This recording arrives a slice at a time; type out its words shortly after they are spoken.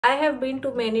I have been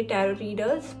to many tarot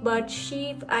readers, but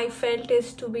she I felt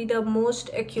is to be the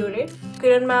most accurate.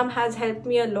 Kiran ma'am has helped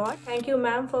me a lot. Thank you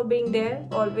ma'am for being there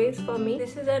always for me.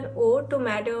 This is an ode to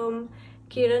Madam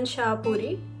Kiran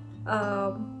Shahpuri.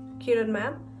 Kiran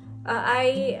ma'am.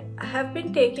 I have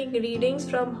been taking readings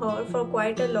from her for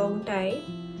quite a long time,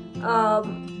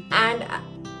 and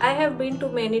I have been to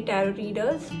many tarot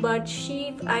readers, but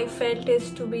she I felt is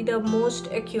to be the most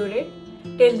accurate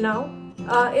till now.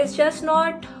 It's just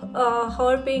not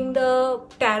her being the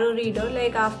tarot reader.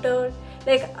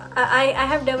 I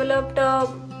have developed a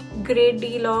great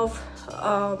deal of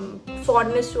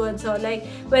fondness towards her. Like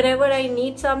whenever I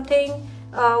need something,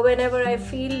 whenever I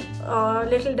feel a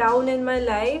little down in my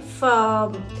life,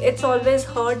 it's always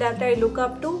her that I look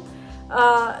up to.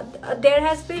 There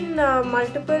has been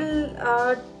multiple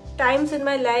times in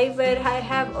my life where I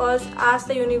have asked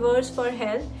the universe for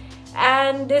help,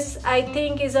 and this I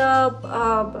think is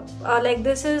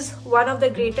this is one of the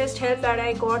greatest help that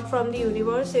I got from the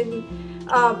universe in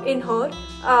her.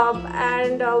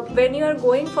 When you are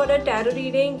going for a tarot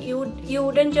reading, you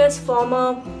wouldn't just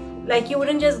you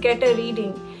wouldn't just get a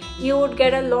reading. You would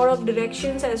get a lot of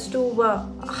directions as to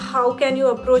how can you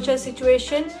approach a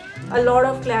situation, a lot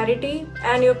of clarity,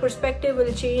 and your perspective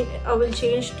will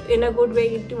change in a good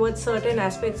way towards certain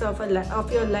aspects of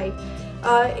your life.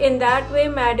 In that way,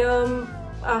 Madam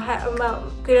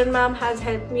Kiran ma'am has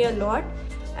helped me a lot,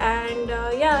 and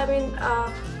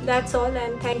that's all.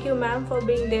 And thank you ma'am for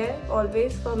being there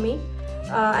always for me.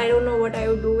 I don't know what I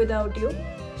would do without you.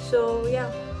 So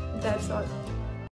yeah, that's all.